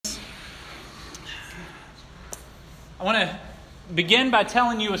I want to begin by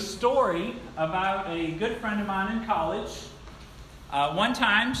telling you a story about a good friend of mine in college. One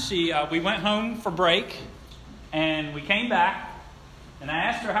time, we went home for break, and we came back, and I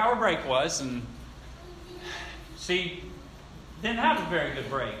asked her how her break was, and she didn't have a very good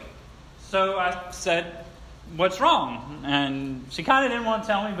break. So I said, "What's wrong?" And she kind of didn't want to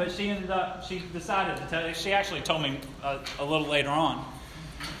tell me, but she decided to tell me. She actually told me a little later on.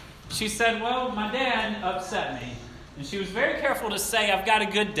 She said, "Well, my dad upset me." And she was very careful to say, "I've got a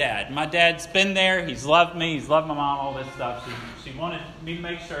good dad. My dad's been there. He's loved me. He's loved my mom, all this stuff." She wanted me to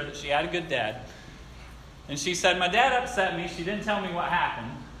make sure that she had a good dad. And she said, "My dad upset me." She didn't tell me what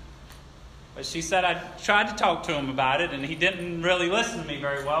happened. But she said, "I tried to talk to him about it, and he didn't really listen to me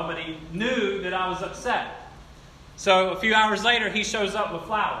very well, but he knew that I was upset. So a few hours later, he shows up with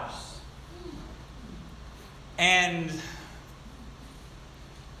flowers. And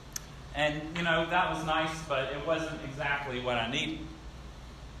that was nice, but it wasn't exactly what I needed."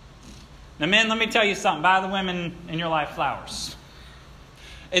 Now, men, let me tell you something. Buy the women in your life flowers.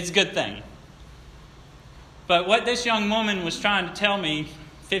 It's a good thing. But what this young woman was trying to tell me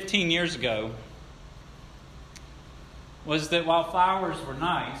 15 years ago was that while flowers were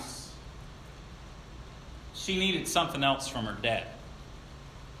nice, she needed something else from her dad.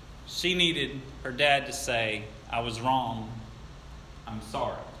 She needed her dad to say, "I was wrong. I'm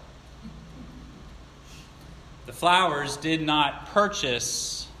sorry." The flowers did not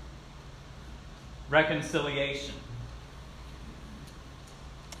purchase reconciliation.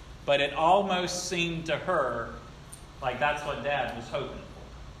 But it almost seemed to her like that's what Dad was hoping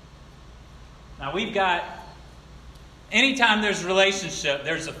for. Now anytime there's a relationship,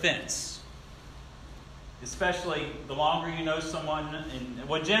 there's offense. Especially the longer you know someone,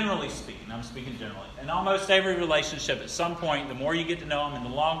 generally speaking, I'm speaking generally. In almost every relationship, at some point, the more you get to know them and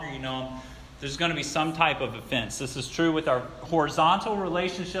the longer you know them, there's going to be some type of offense. This is true with our horizontal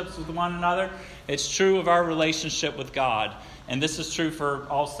relationships with one another. It's true of our relationship with God. And this is true for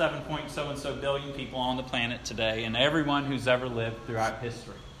all 7.so-and-so billion people on the planet today and everyone who's ever lived throughout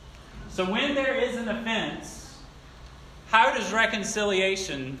history. So when there is an offense, how does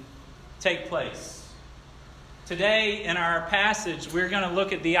reconciliation take place? Today in our passage, we're going to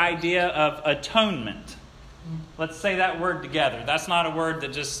look at the idea of atonement. Let's say that word together. That's not a word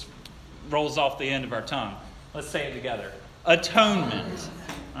that just rolls off the end of our tongue. Let's say it together. Atonement.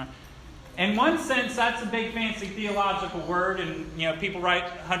 In one sense, that's a big fancy theological word, and people write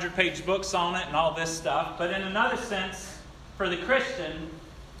 100-page books on it and all this stuff. But in another sense, for the Christian,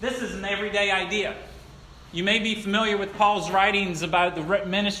 this is an everyday idea. You may be familiar with Paul's writings about the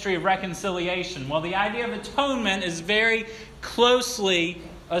ministry of reconciliation. Well, the idea of atonement is very closely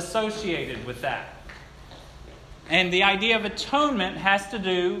associated with that. And the idea of atonement has to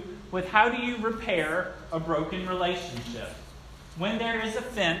do with how do you repair a broken relationship. When there is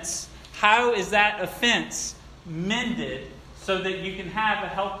offense, how is that offense mended so that you can have a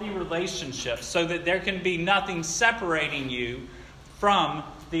healthy relationship, so that there can be nothing separating you from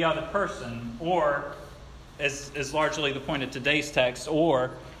the other person, or, as largely the point of today's text,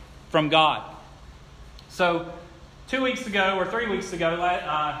 or from God. So 2 weeks ago, or 3 weeks ago,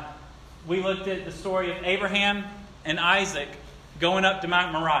 we looked at the story of Abraham and Isaac going up to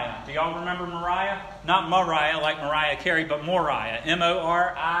Mount Moriah. Do y'all remember Moriah? Not Moriah like Mariah Carey, but Moriah.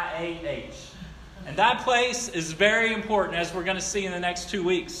 M-O-R-I-A-H. And that place is very important, as we're going to see in the next 2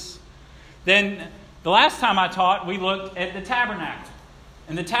 weeks. Then, the last time I taught, we looked at the tabernacle.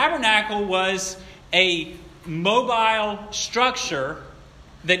 And the tabernacle was a mobile structure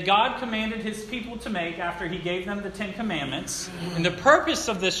that God commanded His people to make after He gave them the Ten Commandments. And the purpose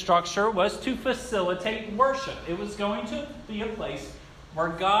of this structure was to facilitate worship. It was going to be a place where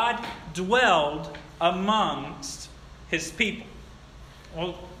God dwelled amongst His people.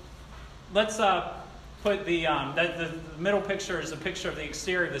 Well, let's put the middle picture is a picture of the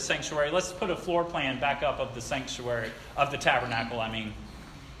exterior of the sanctuary. Let's put a floor plan back up of the sanctuary, of the tabernacle, And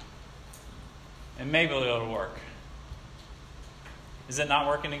maybe it'll work. Is it not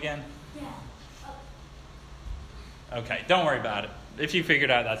working again? Yeah. Okay, don't worry about it. If you figured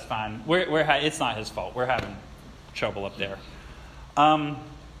out, that's fine. It's not his fault. We're having trouble up there.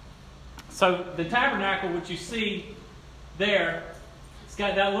 So the tabernacle, which you see there, it's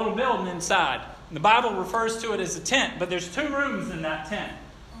got that little building inside. The Bible refers to it as a tent, but there's 2 rooms in that tent.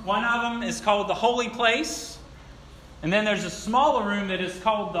 One of them is called the holy place, and then there's a smaller room that is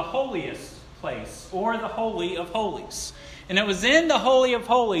called the holiest place, or the Holy of Holies. And it was in the Holy of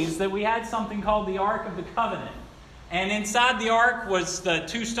Holies that we had something called the Ark of the Covenant. And inside the ark was the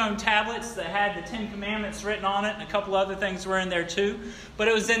 2 stone tablets that had the 10 Commandments written on it, and a couple other things were in there too. But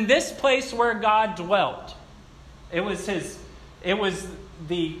it was in this place where God dwelt. It was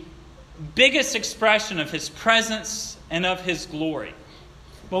the biggest expression of His presence and of His glory.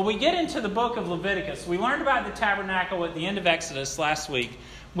 Well, we get into the book of Leviticus. We learned about the tabernacle at the end of Exodus last week.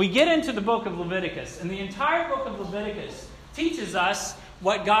 We get into the book of Leviticus, and the entire book of Leviticus teaches us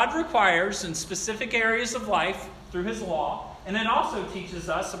what God requires in specific areas of life through His law, and it also teaches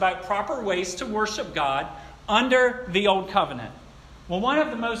us about proper ways to worship God under the Old Covenant. Well, one of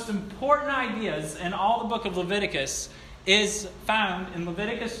the most important ideas in all the book of Leviticus is found in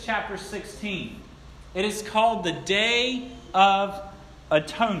Leviticus chapter 16. It is called the Day of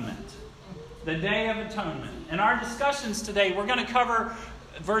Atonement. The Day of Atonement. In our discussions today, we're going to cover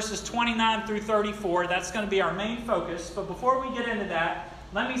verses 29 through 34. That's going to be our main focus. But before we get into that,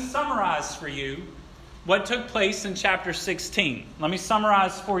 let me summarize for you what took place in chapter 16. Let me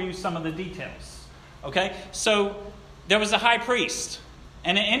summarize for you some of the details. Okay? So, there was a high priest.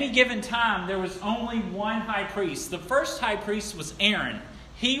 And at any given time, there was only one high priest. The first high priest was Aaron.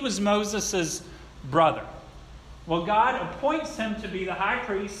 He was Moses' brother. Well, God appoints him to be the high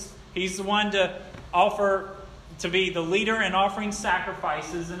priest. He's the one to be the leader in offering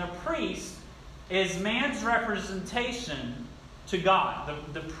sacrifices. And a priest is man's representation to God.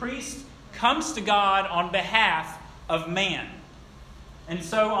 The priest comes to God on behalf of man. And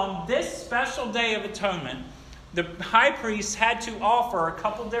so on this special Day of Atonement, the high priest had to offer a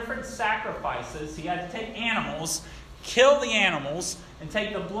couple different sacrifices. He had to take animals, kill the animals, and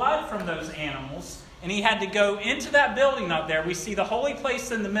take the blood from those animals. And he had to go into that building up there. We see the holy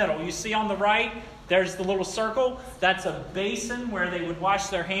place in the middle. You see on the right, there's the little circle. That's a basin where they would wash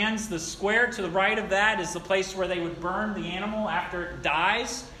their hands. The square to the right of that is the place where they would burn the animal after it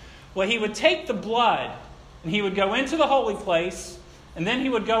dies. Well, he would take the blood, and he would go into the holy place, and then he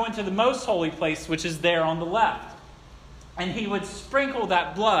would go into the most holy place, which is there on the left. And he would sprinkle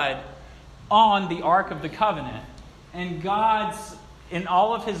that blood on the Ark of the Covenant. And God's, in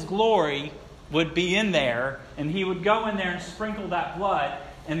all of His glory, would be in there. And He would go in there and sprinkle that blood.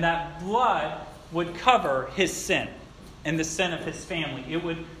 And that blood would cover his sin and the sin of his family. It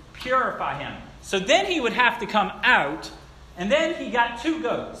would purify him. So then he would have to come out. And then he got 2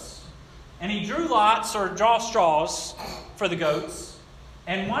 goats. And he drew lots or draw straws for the goats.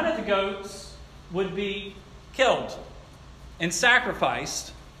 And one of the goats would be killed and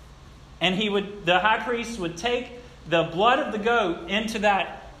sacrificed. And the high priest would take the blood of the goat into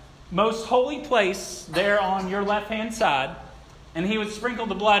that most holy place there on your left-hand side. And he would sprinkle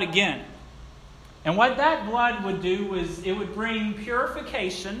the blood again. And what that blood would do was it would bring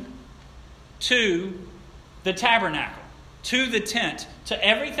purification to the tabernacle, to the tent, to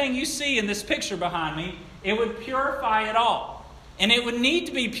everything you see in this picture behind me. It would purify it all. And it would need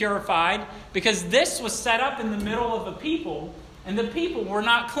to be purified because this was set up in the middle of a people, and the people were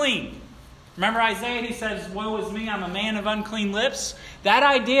not clean. Remember Isaiah, he says, "Woe is me, I'm a man of unclean lips." That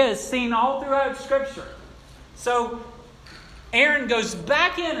idea is seen all throughout Scripture. So Aaron goes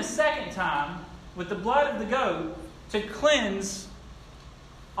back in a second time with the blood of the goat to cleanse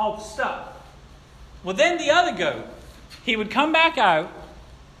all the stuff. Well, then the other goat, he would come back out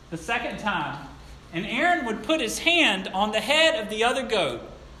the second time, and Aaron would put his hand on the head of the other goat,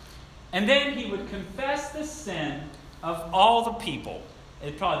 and then he would confess the sin of all the people.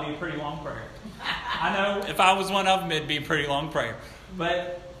 It'd probably be a pretty long prayer. I know if I was one of them, it'd be a pretty long prayer.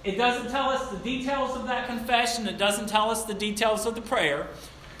 But it doesn't tell us the details of that confession. It doesn't tell us the details of the prayer.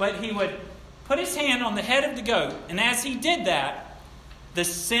 But he would put his hand on the head of the goat, and as he did that, the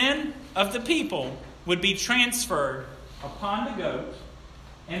sin of the people would be transferred upon the goat.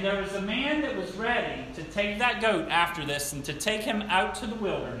 And there was a man that was ready to take that goat after this and to take him out to the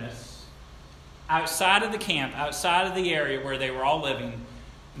wilderness, outside of the camp, outside of the area where they were all living.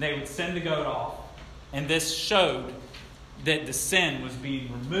 They would send the goat off. And this showed that the sin was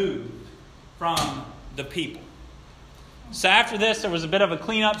being removed from the people. So after this, there was a bit of a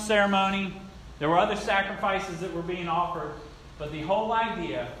cleanup ceremony. There were other sacrifices that were being offered. But the whole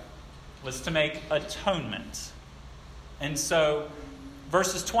idea was to make atonement. And so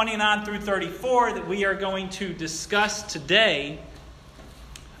verses 29 through 34 that we are going to discuss today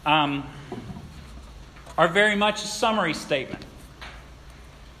are very much a summary statement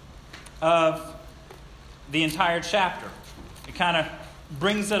of the entire chapter. It kind of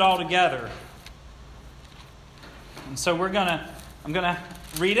brings it all together. And so I'm going to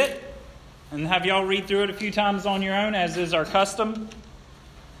read it and have y'all read through it a few times on your own, as is our custom.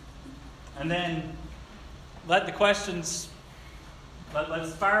 And then let the questions,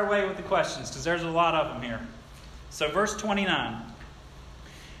 let's fire away with the questions, because there's a lot of them here. So verse 29.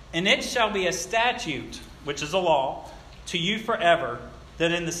 "And it shall be a statute, which is a law, to you forever,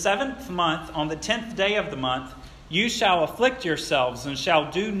 that in the 7th month, on the 10th day of the month, You shall afflict yourselves and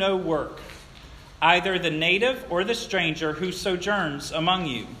shall do no work, either the native or the stranger who sojourns among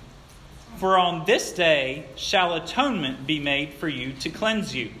you. For on this day shall atonement be made for you to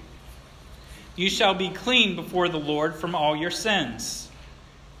cleanse you. You shall be clean before the Lord from all your sins.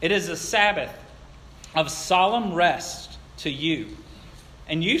 It is a Sabbath of solemn rest to you,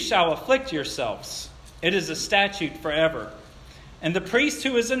 and you shall afflict yourselves. It is a statute forever. And the priest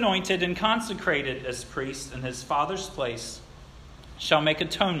who is anointed and consecrated as priest in his father's place shall make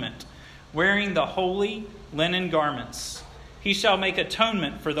atonement, wearing the holy linen garments. He shall make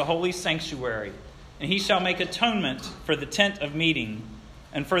atonement for the holy sanctuary, and he shall make atonement for the tent of meeting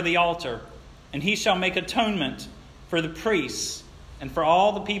and for the altar, and he shall make atonement for the priests and for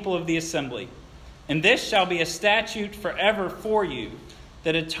all the people of the assembly. And this shall be a statute forever for you,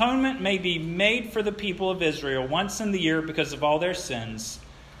 that atonement may be made for the people of Israel once in the year because of all their sins.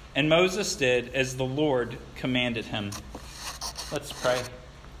 And Moses did as the Lord commanded him. Let's pray.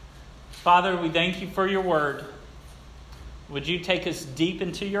 Father, we thank you for your word. Would you take us deep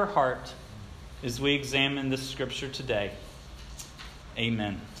into your heart as we examine this scripture today?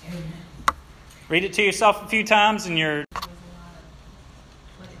 Amen. Amen. Read it to yourself a few times in your...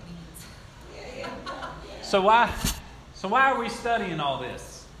 So why are we studying all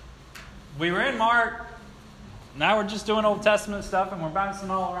this? We were in Mark. Now we're just doing Old Testament stuff and we're bouncing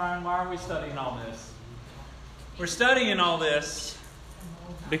all around. Why are we studying all this? We're studying all this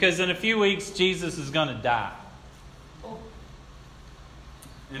because in a few weeks, Jesus is going to die.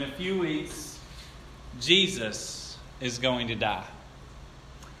 In a few weeks, Jesus is going to die.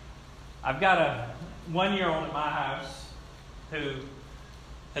 I've got a 1-year-old at my house who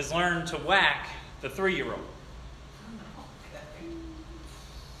has learned to whack the 3-year-old.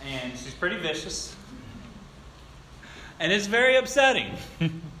 And she's pretty vicious. And it's very upsetting.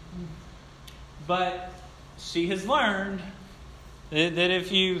 But she has learned that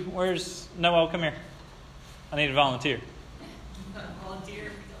if you... Where's Noel? Come here. I need a volunteer.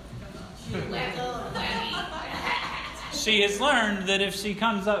 Volunteer? She has learned that if she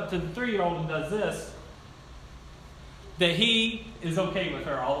comes up to the 3-year-old and does this, that he is okay with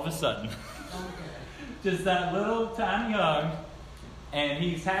her all of a sudden. Just that little tiny hug. And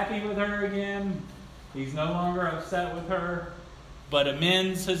he's happy with her again. He's no longer upset with her. But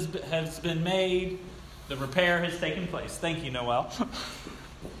amends has been made. The repair has taken place. Thank you, Noel.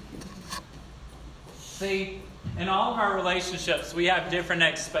 See, in all of our relationships, we have different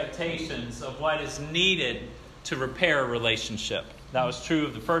expectations of what is needed to repair a relationship. That was true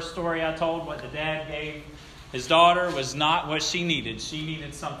of the first story I told. What the dad gave his daughter was not what she needed. She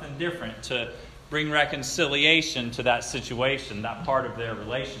needed something different to bring reconciliation to that situation, that part of their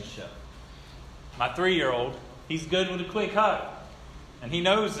relationship. My 3-year-old, he's good with a quick hug. And he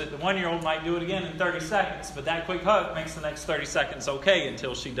knows that the 1-year-old might do it again in 30 seconds, but that quick hug makes the next 30 seconds okay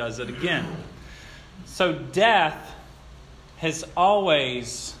until she does it again. So death has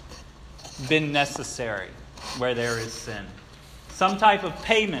always been necessary where there is sin. Some type of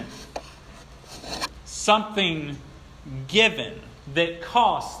payment, something given that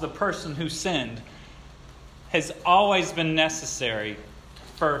costs the person who sinned, has always been necessary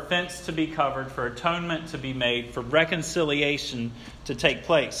for offense to be covered, for atonement to be made, for reconciliation to take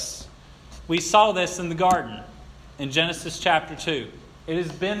place. We saw this in the garden in Genesis chapter 2. It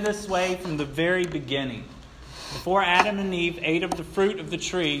has been this way from the very beginning. Before Adam and Eve ate of the fruit of the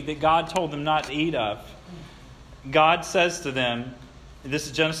tree that God told them not to eat of, God says to them, this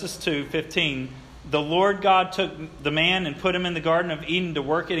is Genesis 2:15, the Lord God took the man and put him in the Garden of Eden to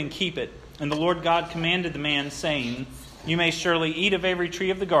work it and keep it. And the Lord God commanded the man, saying, you may surely eat of every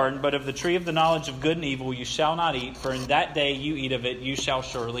tree of the garden, but of the tree of the knowledge of good and evil you shall not eat, for in that day you eat of it, you shall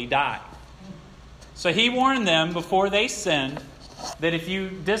surely die. So he warned them before they sinned that if you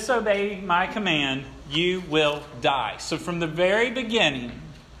disobey my command, you will die. So from the very beginning,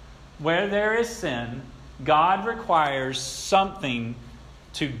 where there is sin, God requires something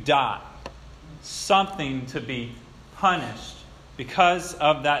to die. Something to be punished because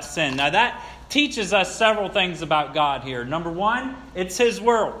of that sin. Now that teaches us several things about God here. Number one, it's His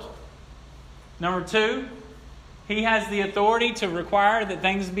world. Number two, He has the authority to require that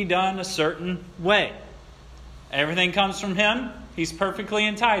things be done a certain way. Everything comes from Him. He's perfectly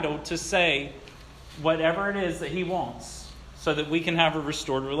entitled to say whatever it is that He wants so that we can have a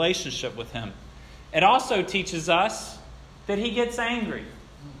restored relationship with Him. It also teaches us that He gets angry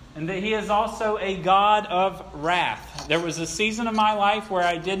and that He is also a God of wrath. There was a season of my life where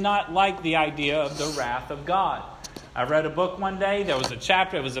I did not like the idea of the wrath of God. I read a book one day. There was a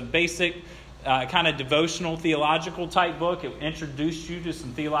chapter. It was a basic kind of devotional, theological type book. It introduced you to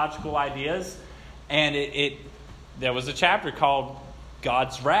some theological ideas. And it there was a chapter called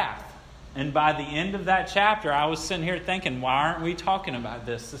God's Wrath. And by the end of that chapter, I was sitting here thinking, why aren't we talking about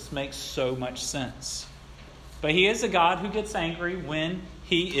this? This makes so much sense. But He is a God who gets angry when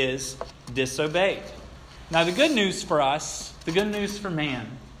He is disobeyed. Now, the good news for us, the good news for man,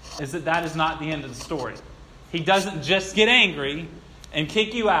 is that that is not the end of the story. He doesn't just get angry and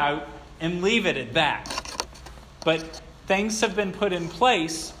kick you out and leave it at that. But things have been put in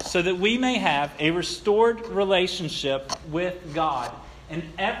place so that we may have a restored relationship with God. And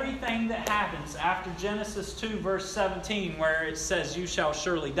everything that happens after Genesis 2 verse 17, where it says, "You shall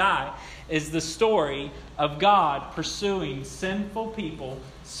surely die," is the story of God pursuing sinful people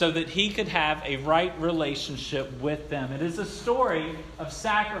so that He could have a right relationship with them. It is a story of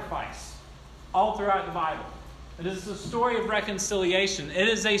sacrifice all throughout the Bible. It is a story of reconciliation. It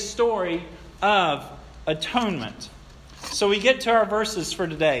is a story of atonement. So we get to our verses for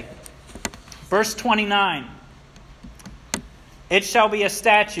today. Verse 29. "It shall be a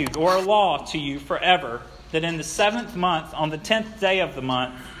statute or a law to you forever, that in the 7th month, on the 10th day of the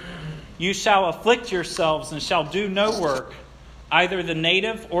month, you shall afflict yourselves and shall do no work, either the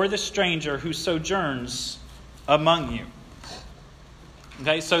native or the stranger who sojourns among you."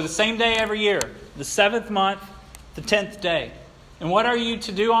 Okay, so the same day every year, the 7th month, the 10th day. And what are you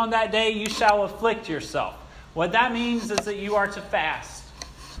to do on that day? You shall afflict yourself. What that means is that you are to fast.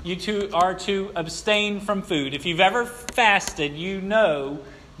 You are to abstain from food. If you've ever fasted, you know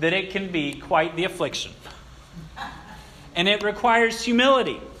that it can be quite the affliction. And it requires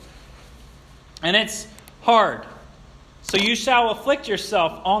humility. And it's hard. So you shall afflict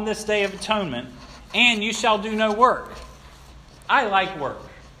yourself on this day of atonement, and you shall do no work. I like work.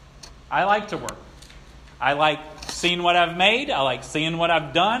 I like to work. I like seeing what I've made. I like seeing what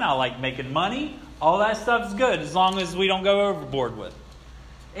I've done. I like making money. All that stuff's good as long as we don't go overboard with it.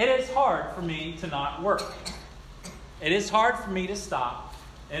 It is hard for me to not work. It is hard for me to stop.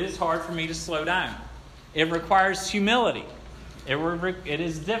 It is hard for me to slow down. It requires humility. It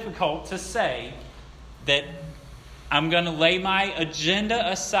is difficult to say that I'm going to lay my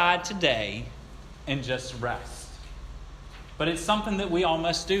agenda aside today and just rest. But it's something that we all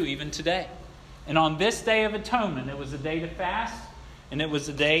must do even today. And on this day of atonement, it was a day to fast, and it was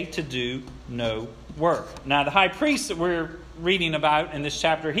a day to do no work. Now, the high priest that we're reading about in this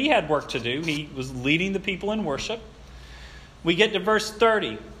chapter, he had work to do. He was leading the people in worship. We get to verse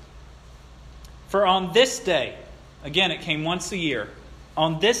 30. "For on this day," again, it came once a year,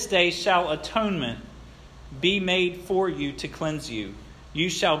 "on this day shall atonement be made for you to cleanse you. You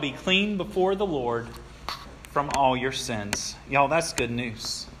shall be clean before the Lord from all your sins." Y'all, that's good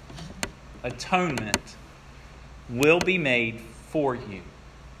news. Atonement will be made for you.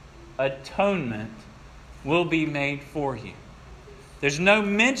 Atonement will be made for you. There's no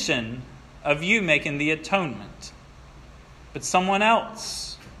mention of you making the atonement, but someone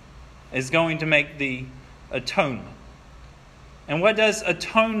else is going to make the atonement. And what does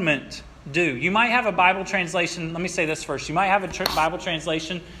atonement do? You might have a Bible translation. Let me say this first. You might have a Bible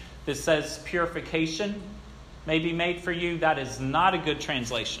translation that says purification may be made for you. That is not a good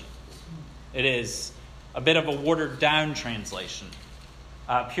translation. It is a bit of a watered down translation.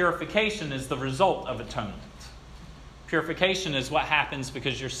 Purification is the result of atonement. Purification is what happens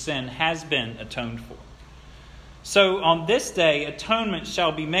because your sin has been atoned for. So on this day, atonement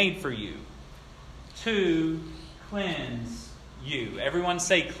shall be made for you to cleanse you. Everyone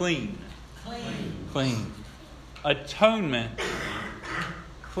say clean. Clean. Clean. Atonement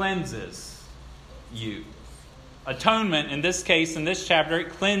cleanses you. Atonement, in this case, in this chapter, it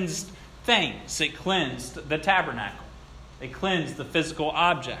cleansed things. It cleansed the tabernacle. It cleansed the physical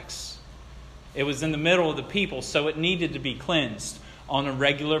objects. It was in the middle of the people, so it needed to be cleansed on a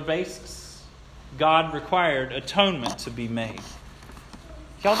regular basis. God required atonement to be made.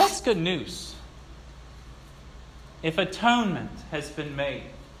 Y'all, that's good news. If atonement has been made,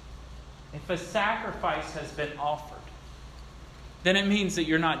 if a sacrifice has been offered, then it means that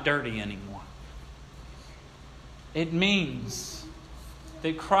you're not dirty anymore. It means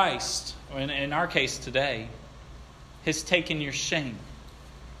that Christ, in our case today, has taken your shame.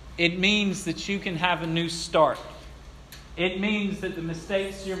 It means that you can have a new start. It means that the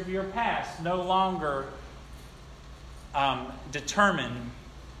mistakes of your past no longer determine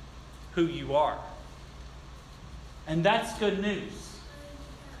who you are. And that's good news.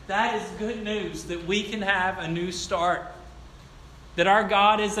 That is good news that we can have a new start. That our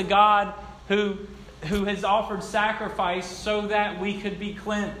God is a God who has offered sacrifice so that we could be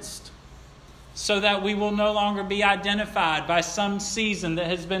cleansed. So that we will no longer be identified by some season that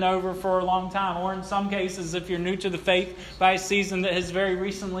has been over for a long time. Or in some cases, if you're new to the faith, by a season that has very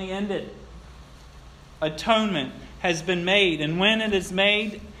recently ended. Atonement has been made. And when it is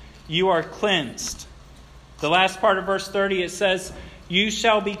made, you are cleansed. The last part of verse 30, it says, you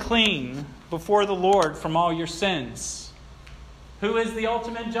shall be clean before the Lord from all your sins. Who is the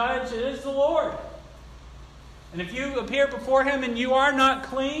ultimate judge? It is the Lord. And if you appear before Him and you are not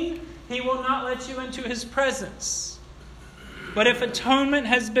clean, He will not let you into His presence. But if atonement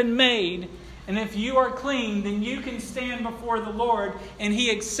has been made, and if you are clean, then you can stand before the Lord and He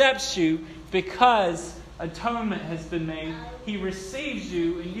accepts you because atonement has been made. He receives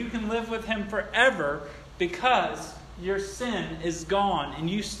you and you can live with Him forever because your sin is gone and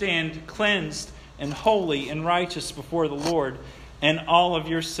you stand cleansed and holy and righteous before the Lord, and all of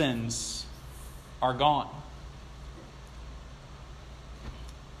your sins are gone.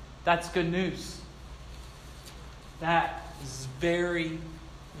 That's good news. That is very,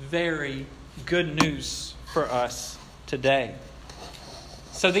 very good news for us today.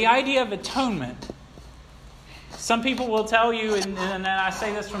 So the idea of atonement, some people will tell you, and I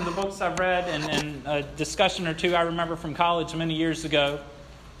say this from the books I've read and a discussion or two I remember from college many years ago.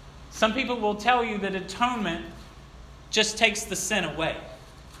 Some people will tell you that atonement just takes the sin away.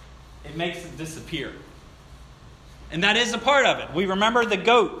 It makes it disappear. And that is a part of it. We remember the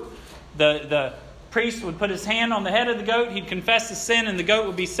goat. The priest would put his hand on the head of the goat. He'd confess his sin, and the goat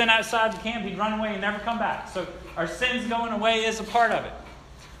would be sent outside the camp. He'd run away and never come back. So our sins going away is a part of it.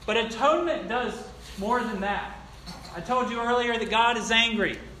 But atonement does more than that. I told you earlier that God is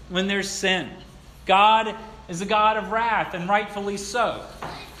angry when there's sin. God is a God of wrath, and rightfully so,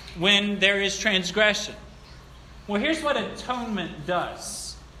 when there is transgression. Well, here's what atonement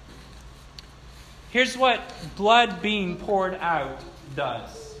does. Here's what blood being poured out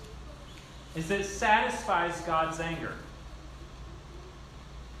does. Is it satisfies God's anger.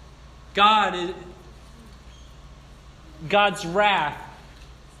 God's wrath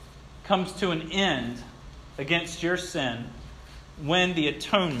comes to an end against your sin when the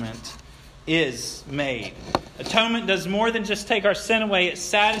atonement is made. Atonement does more than just take our sin away. It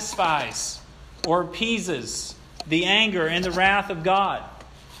satisfies or appeases the anger and the wrath of God.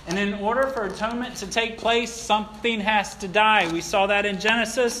 And in order for atonement to take place, something has to die. We saw that in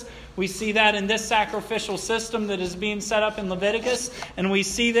Genesis. We see that in this sacrificial system that is being set up in Leviticus. And we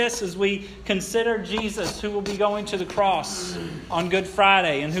see this as we consider Jesus, who will be going to the cross on Good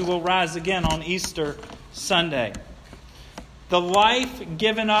Friday and who will rise again on Easter Sunday. The life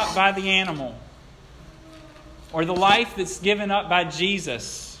given up by the animal, or the life that's given up by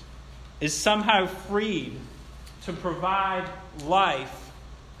Jesus, is somehow freed to provide life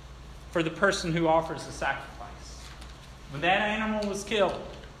for the person who offers the sacrifice. When that animal was killed,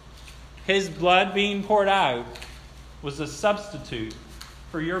 his blood being poured out was a substitute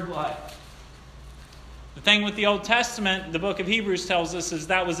for your blood. The thing with the Old Testament, the book of Hebrews tells us, is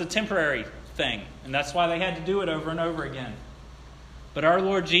that was a temporary thing. And that's why they had to do it over and over again. But our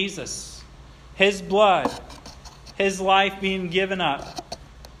Lord Jesus, His blood, His life being given up,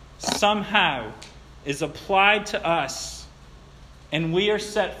 somehow is applied to us. And we are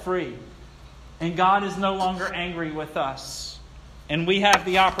set free. And God is no longer angry with us. And we have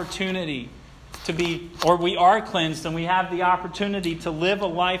the opportunity to be, or we are cleansed, and we have the opportunity to live a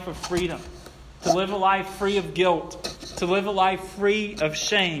life of freedom. To live a life free of guilt. To live a life free of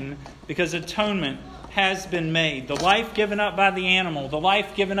shame. Because atonement has been made. The life given up by the animal, the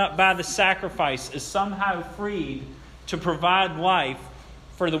life given up by the sacrifice, is somehow freed to provide life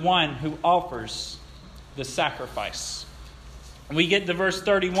for the one who offers the sacrifice. We get to verse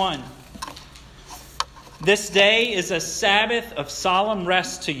 31. This day is a Sabbath of solemn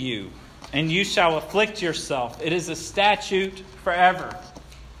rest to you, and you shall afflict yourself. It is a statute forever.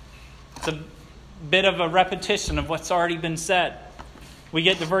 It's a bit of a repetition of what's already been said. We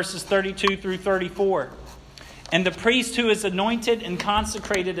get to verses 32 through 34. And the priest who is anointed and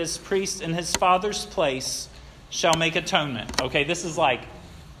consecrated as priest in his father's place shall make atonement. Okay, this is like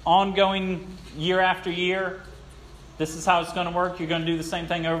ongoing year after year. This is how it's going to work. You're going to do the same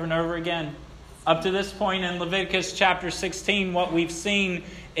thing over and over again. Up to this point in Leviticus chapter 16, what we've seen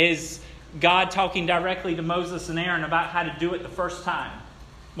is God talking directly to Moses and Aaron about how to do it the first time.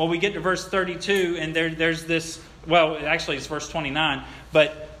 Well, we get to verse 32, and there's this, well, actually it's verse 29,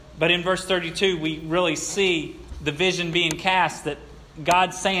 but in verse 32, we really see the vision being cast that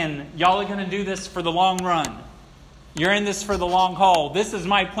God's saying, y'all are going to do this for the long run. You're in this for the long haul. This is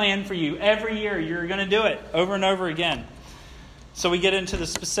my plan for you. Every year you're going to do it over and over again. So we get into the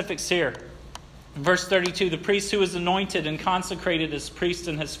specifics here. In verse 32, the priest who is anointed and consecrated as priest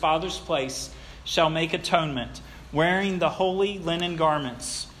in his father's place shall make atonement, wearing the holy linen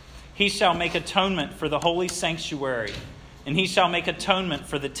garments. He shall make atonement for the holy sanctuary, and he shall make atonement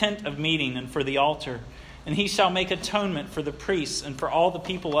for the tent of meeting and for the altar, and he shall make atonement for the priests and for all the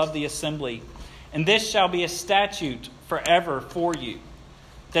people of the assembly. And this shall be a statute forever for you,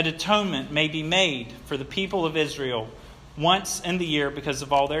 that atonement may be made for the people of Israel once in the year because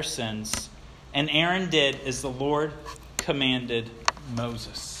of all their sins. And Aaron did as the Lord commanded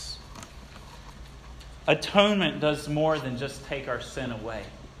Moses. Atonement does more than just take our sin away.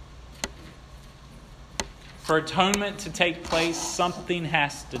 For atonement to take place, something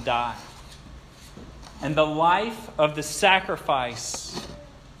has to die. And the life of the sacrifice,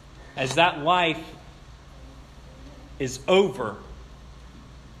 as that life is over,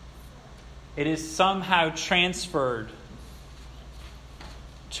 it is somehow transferred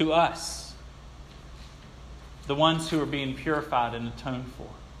to us, the ones who are being purified and atoned for.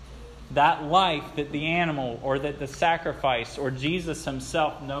 That life that the animal or that the sacrifice or Jesus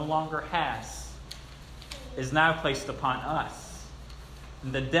himself no longer has is now placed upon us.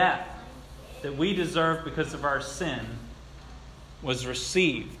 And the death that we deserve because of our sin was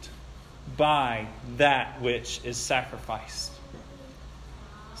received by that which is sacrificed.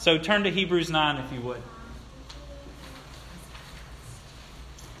 So turn to Hebrews 9 if you would.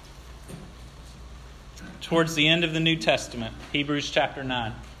 Towards the end of the New Testament, Hebrews chapter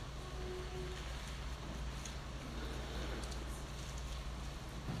 9.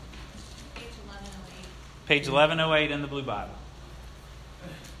 Page 1108 in the Blue Bible.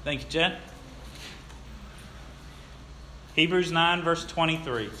 Thank you, Jen. Hebrews 9, verse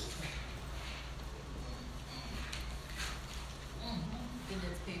 23. Page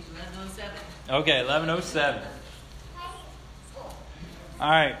 1107. Okay, 1107. All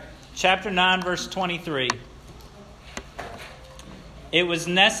right. Chapter 9, verse 23. It was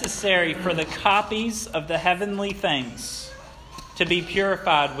necessary for the copies of the heavenly things to be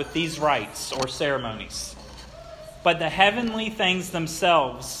purified with these rites or ceremonies, but the heavenly things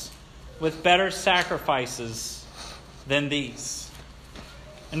themselves with better sacrifices than these.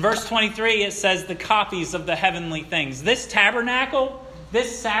 In verse 23, it says the copies of the heavenly things. This tabernacle,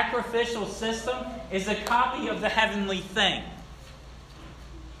 this sacrificial system, is a copy of the heavenly thing.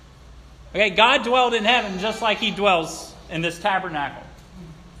 Okay, God dwelled in heaven just like He dwells in this tabernacle.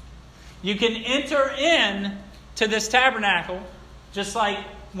 You can enter in to this tabernacle just like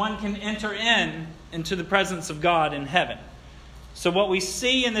one can enter into the presence of God in heaven. So what we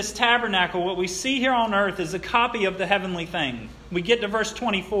see in this tabernacle, what we see here on earth is a copy of the heavenly thing. We get to verse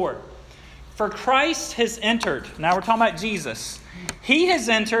 24. For Christ has entered. Now we're talking about Jesus. He has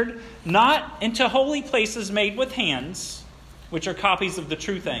entered not into holy places made with hands, which are copies of the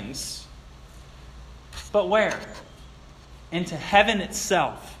true things, but where? Into heaven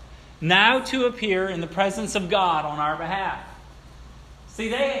itself, now to appear in the presence of God on our behalf. See,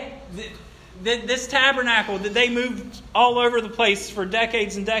 this tabernacle that they moved all over the place for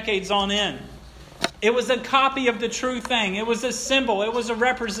decades and decades on end, it was a copy of the true thing. It was a symbol. It was a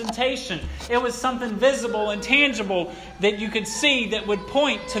representation. It was something visible and tangible that you could see that would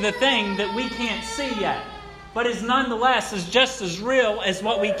point to the thing that we can't see yet, but is nonetheless is just as real as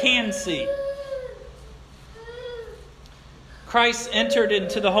what we can see. Christ entered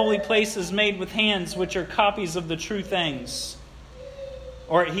into the holy places made with hands, which are copies of the true things.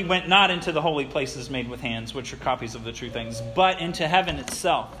 Or He went not into the holy places made with hands, which are copies of the true things, but into heaven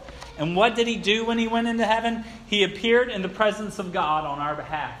itself. And what did He do when He went into heaven? He appeared in the presence of God on our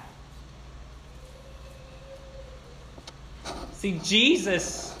behalf. See,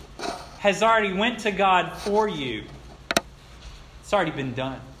 Jesus has already went to God for you. It's already been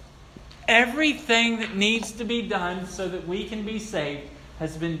done. Everything that needs to be done so that we can be saved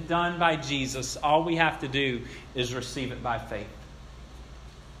has been done by Jesus. All we have to do is receive it by faith.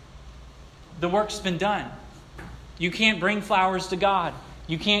 The work's been done. You can't bring flowers to God.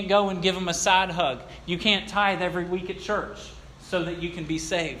 You can't go and give Him a side hug. You can't tithe every week at church so that you can be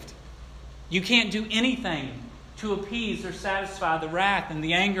saved. You can't do anything to appease or satisfy the wrath and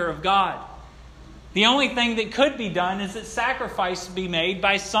the anger of God. The only thing that could be done is that sacrifice be made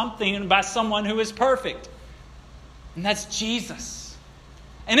by someone who is perfect. And that's Jesus.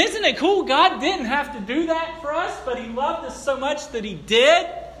 And isn't it cool? God didn't have to do that for us, but He loved us so much that He did.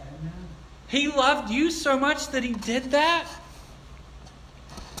 He loved you so much that He did that.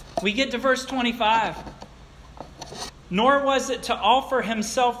 We get to verse 25. Nor was it to offer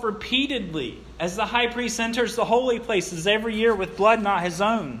Himself repeatedly, as the high priest enters the holy places every year with blood not his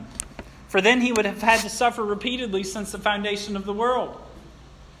own. For then He would have had to suffer repeatedly since the foundation of the world.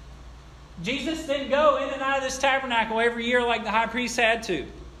 Jesus didn't go in and out of this tabernacle every year like the high priest had to.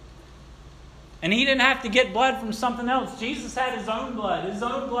 And He didn't have to get blood from something else. Jesus had His own blood. His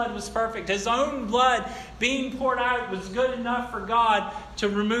own blood was perfect. His own blood being poured out was good enough for God to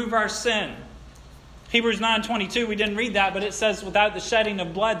remove our sin. Hebrews 9:22, we didn't read that, but it says, without the shedding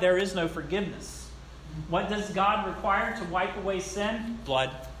of blood, there is no forgiveness. What does God require to wipe away sin?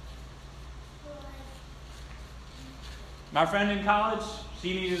 Blood. My friend in college,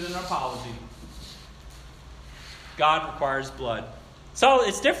 she needed an apology. God requires blood. So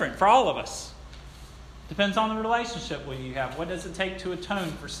it's different for all of us. Depends on the relationship what you have. What does it take to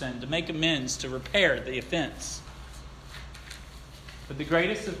atone for sin, to make amends, to repair the offense? But the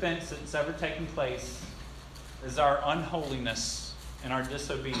greatest offense that's ever taken place is our unholiness and our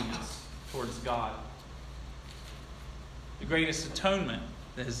disobedience towards God. The greatest atonement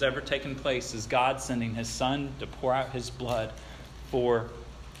that has ever taken place is God sending His Son to pour out His blood for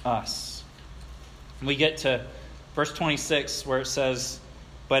us. And we get to verse 26 where it says,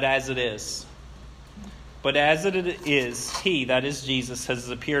 but as it is. But as it is, He, that is Jesus, has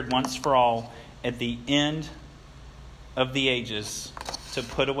appeared once for all at the end of the ages to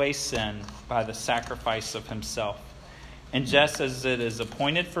put away sin by the sacrifice of Himself. And just as it is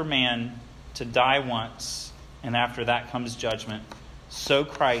appointed for man to die once, and after that comes judgment, so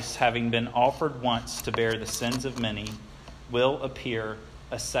Christ, having been offered once to bear the sins of many, will appear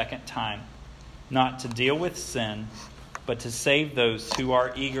a second time, not to deal with sin, but to save those who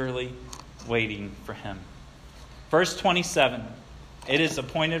are eagerly waiting for Him. Verse 27, it is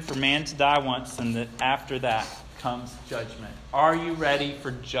appointed for man to die once, and that after that comes judgment. Are you ready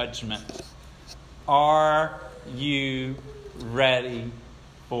for judgment? Are you ready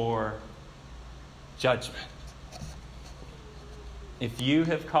for judgment? If you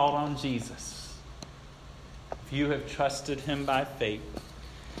have called on Jesus, if you have trusted Him by faith,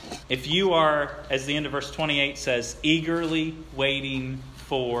 if you are, as the end of verse 28 says, eagerly waiting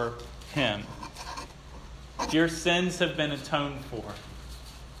for Him, if your sins have been atoned for,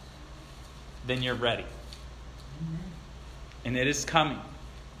 then you're ready. And it is coming.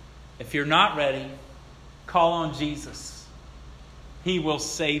 If you're not ready, call on Jesus. He will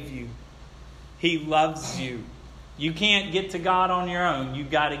save you. He loves you. You can't get to God on your own.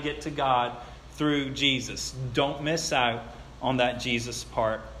 You've got to get to God through Jesus. Don't miss out on that Jesus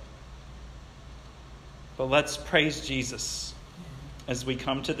part. But let's praise Jesus as we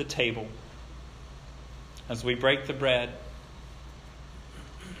come to the table, as we break the bread,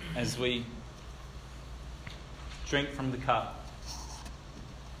 as we drink from the cup.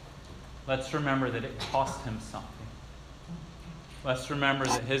 Let's remember that it cost Him something. Let's remember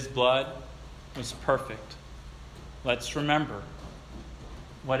that His blood was perfect. Let's remember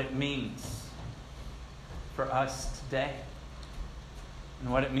what it means for us today and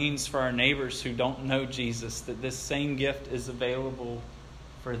what it means for our neighbors who don't know Jesus, that this same gift is available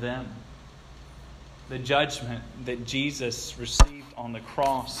for them. The judgment that Jesus received on the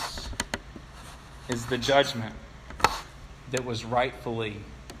cross is the judgment that was rightfully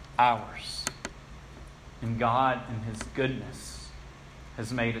ours. And God, in His goodness,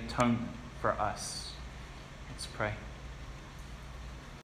 has made atonement for us. Let's pray.